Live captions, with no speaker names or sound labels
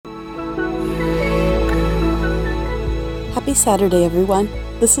Happy Saturday, everyone.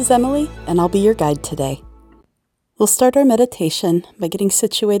 This is Emily, and I'll be your guide today. We'll start our meditation by getting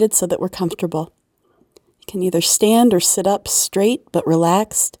situated so that we're comfortable. You can either stand or sit up straight but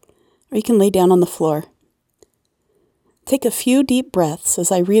relaxed, or you can lay down on the floor. Take a few deep breaths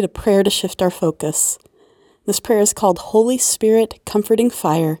as I read a prayer to shift our focus. This prayer is called Holy Spirit, Comforting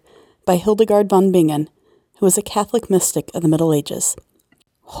Fire by Hildegard von Bingen, who was a Catholic mystic of the Middle Ages.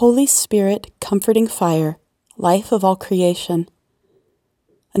 Holy Spirit, comforting fire, life of all creation,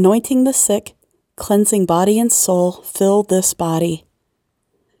 anointing the sick, cleansing body and soul, fill this body.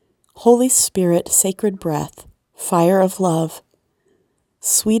 Holy Spirit, sacred breath, fire of love,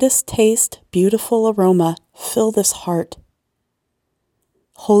 sweetest taste, beautiful aroma, fill this heart.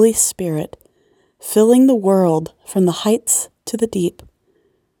 Holy Spirit, filling the world from the heights to the deep,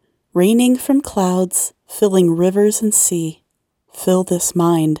 raining from clouds, filling rivers and sea, fill this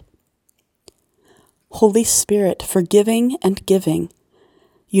mind. Holy Spirit, forgiving and giving,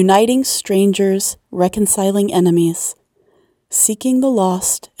 uniting strangers, reconciling enemies, seeking the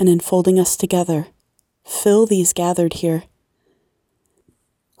lost and enfolding us together, fill these gathered here.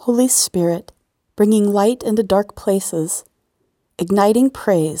 Holy Spirit, bringing light into dark places, igniting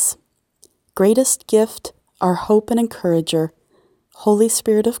praise, greatest gift, our hope and encourager, Holy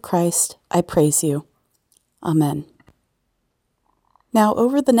Spirit of Christ, I praise you. Amen. Now,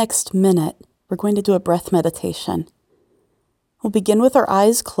 over the next minute, we're going to do a breath meditation. We'll begin with our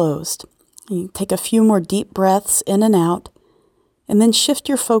eyes closed. You take a few more deep breaths in and out, and then shift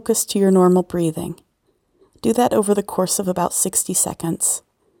your focus to your normal breathing. Do that over the course of about 60 seconds.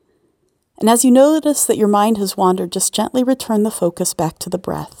 And as you notice that your mind has wandered, just gently return the focus back to the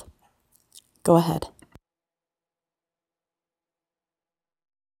breath. Go ahead.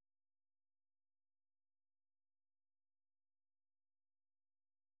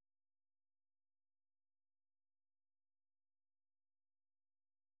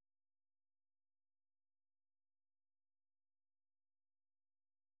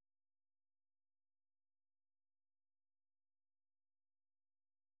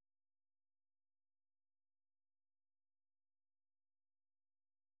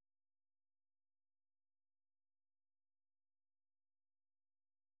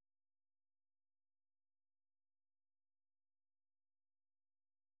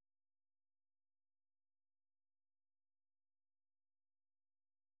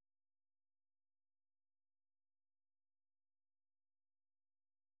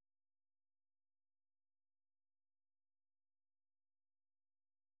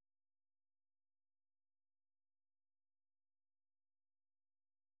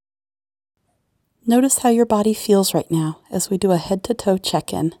 Notice how your body feels right now as we do a head-to-toe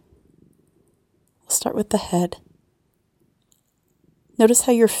check-in. We'll start with the head. Notice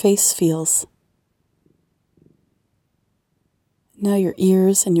how your face feels. Now your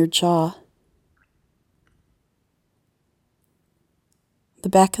ears and your jaw. The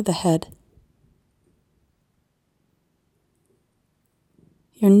back of the head.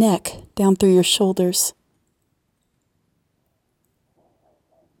 Your neck down through your shoulders.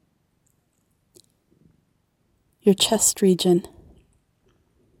 Your chest region.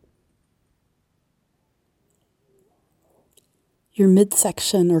 Your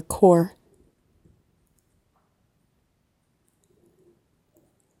midsection or core.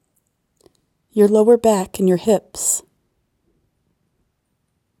 Your lower back and your hips.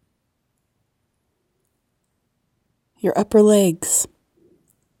 Your upper legs.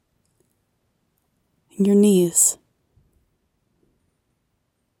 And your knees.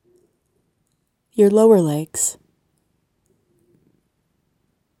 Your lower legs.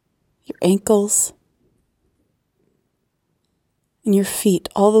 Your ankles, and your feet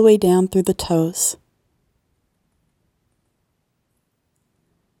all the way down through the toes.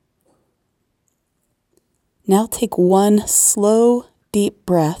 Now take one slow, deep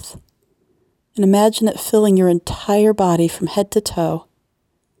breath and imagine it filling your entire body from head to toe.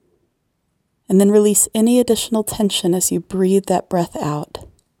 And then release any additional tension as you breathe that breath out.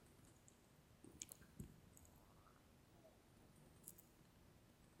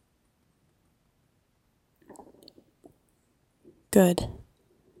 Good.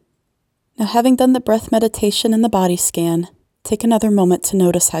 Now, having done the breath meditation and the body scan, take another moment to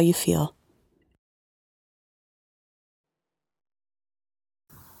notice how you feel.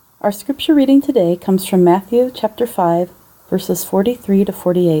 Our scripture reading today comes from Matthew chapter 5, verses 43 to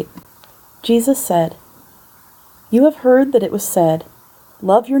 48. Jesus said, "You have heard that it was said,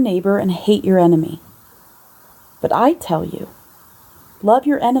 'Love your neighbor and hate your enemy.' But I tell you, love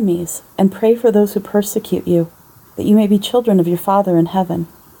your enemies and pray for those who persecute you, that you may be children of your Father in heaven.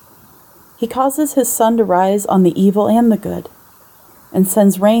 He causes his sun to rise on the evil and the good, and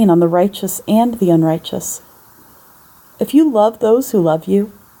sends rain on the righteous and the unrighteous. If you love those who love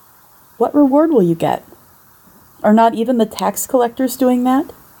you, what reward will you get? Are not even the tax collectors doing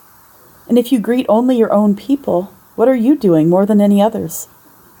that? And if you greet only your own people, what are you doing more than any others?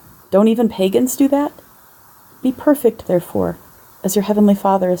 Don't even pagans do that? Be perfect, therefore, as your heavenly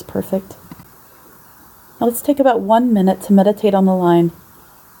Father is perfect. Now let's take about 1 minute to meditate on the line,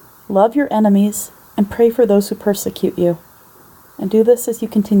 love your enemies and pray for those who persecute you. And do this as you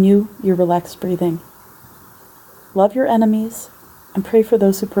continue your relaxed breathing. Love your enemies and pray for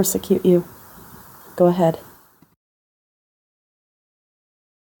those who persecute you. Go ahead.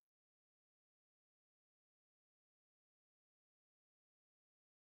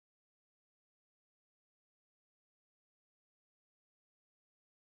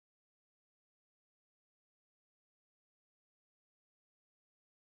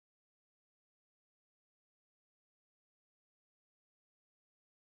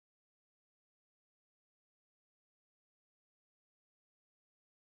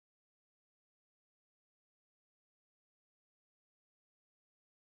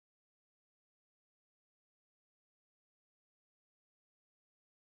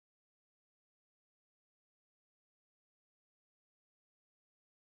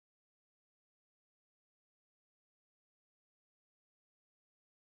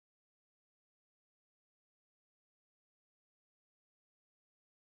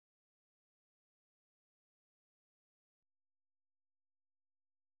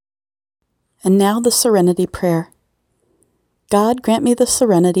 And now the Serenity Prayer. God, grant me the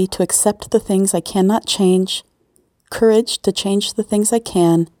serenity to accept the things I cannot change, courage to change the things I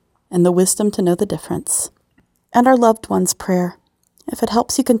can, and the wisdom to know the difference. And our loved ones' prayer. If it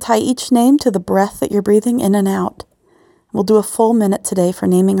helps, you can tie each name to the breath that you're breathing in and out. We'll do a full minute today for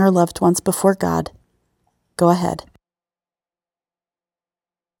naming our loved ones before God. Go ahead.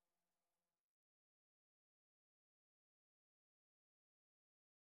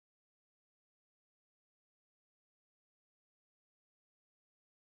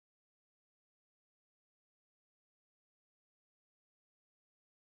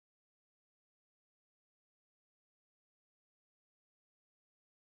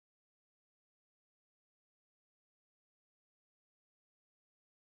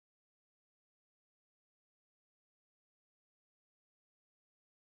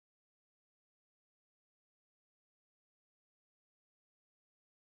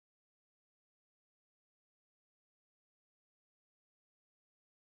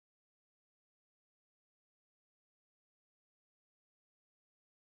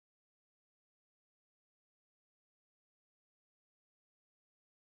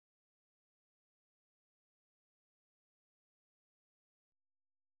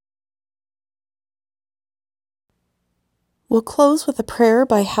 We'll close with a prayer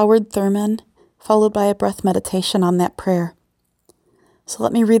by Howard Thurman, followed by a breath meditation on that prayer. So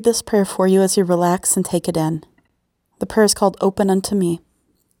let me read this prayer for you as you relax and take it in. The prayer is called Open Unto Me.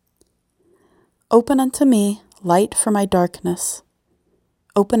 Open unto me light for my darkness.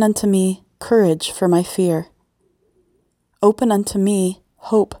 Open unto me courage for my fear. Open unto me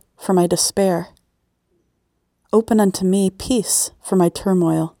hope for my despair. Open unto me peace for my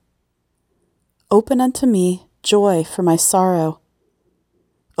turmoil. Open unto me joy for my sorrow.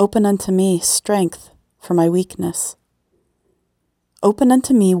 Open unto me strength for my weakness. Open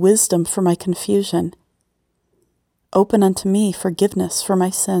unto me wisdom for my confusion. Open unto me forgiveness for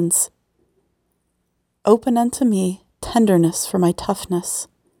my sins. Open unto me tenderness for my toughness.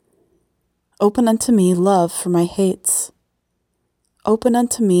 Open unto me love for my hates. Open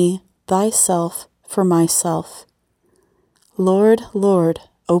unto me thyself for myself. Lord, Lord,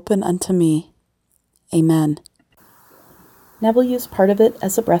 open unto me. Amen. Now we'll use part of it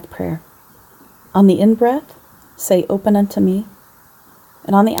as a breath prayer. On the in-breath, say, open unto me.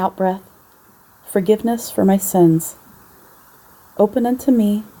 And on the out-breath, forgiveness for my sins. Open unto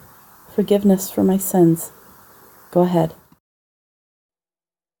me, forgiveness for my sins. Go ahead.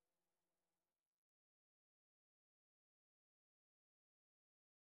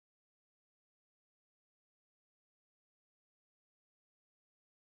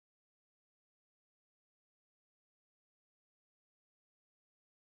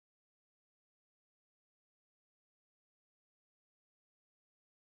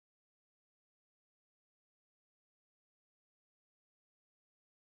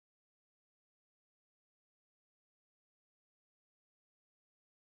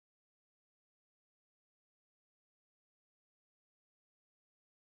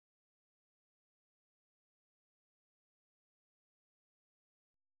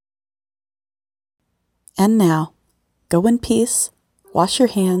 And now, go in peace, wash your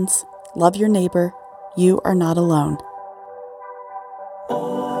hands, love your neighbor. You are not alone.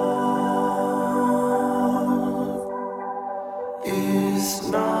 Is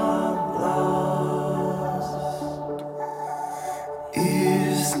not lost,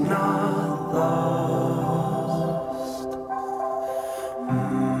 is not lost.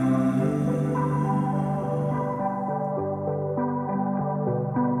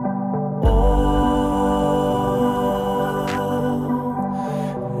 All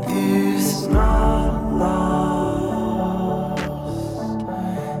is not lost,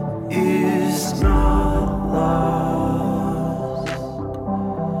 is not lost.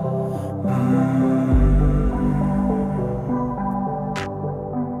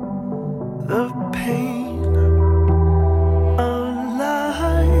 The pain of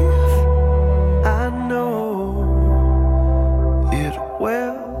life, I know it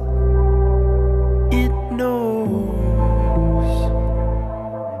well, it knows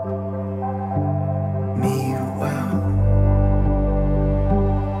me well.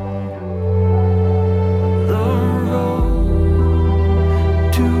 The road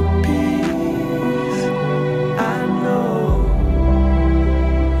to peace, I know,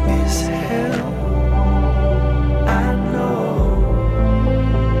 is hell, I know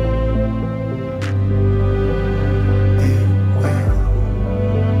it well.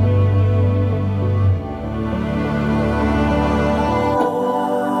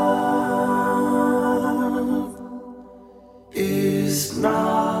 Is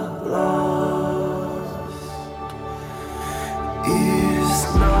not lost,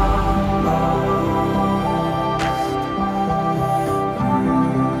 is not lost.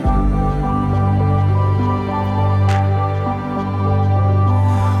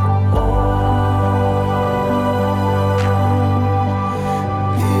 All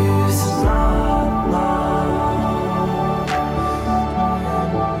is not lost,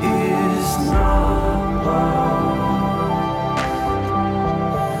 is not lost.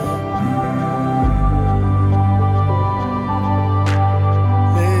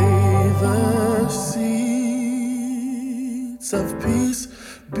 May the seeds of peace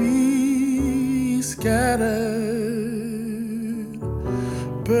be scattered,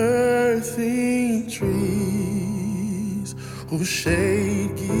 birthing trees whose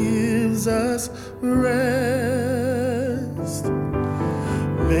shade gives us rest.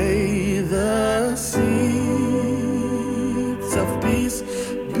 May the seeds of peace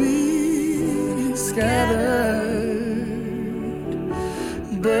be scattered,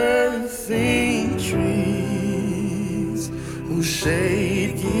 birthing trees whose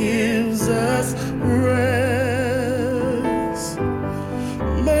shade gives us rest.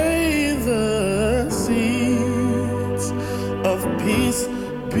 May the seeds of peace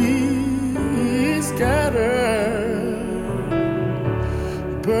be scattered,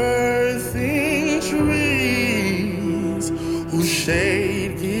 birthing trees whose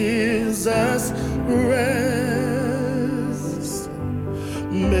shade gives us rest.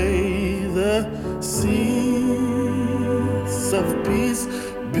 May the seeds of peace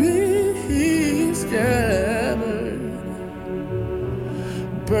be scattered,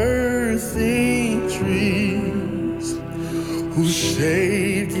 birthing trees whose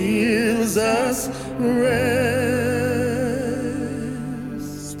shade gives us rest.